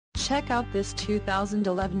Check out this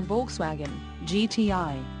 2011 Volkswagen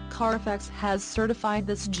GTI. Carfax has certified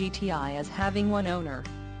this GTI as having one owner.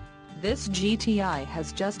 This GTI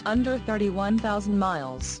has just under 31,000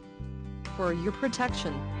 miles. For your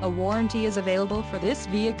protection, a warranty is available for this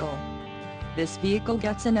vehicle. This vehicle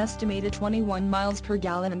gets an estimated 21 miles per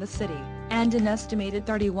gallon in the city, and an estimated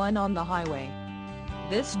 31 on the highway.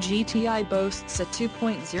 This GTI boasts a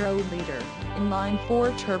 2.0-liter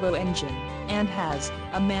inline-4 turbo engine, and has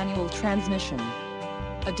a manual transmission.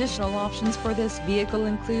 Additional options for this vehicle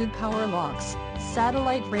include power locks,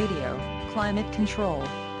 satellite radio, climate control,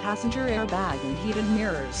 passenger airbag and heated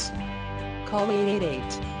mirrors. Call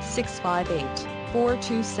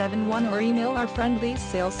 888-658-4271 or email our friendly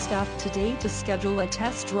sales staff today to schedule a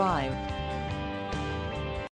test drive.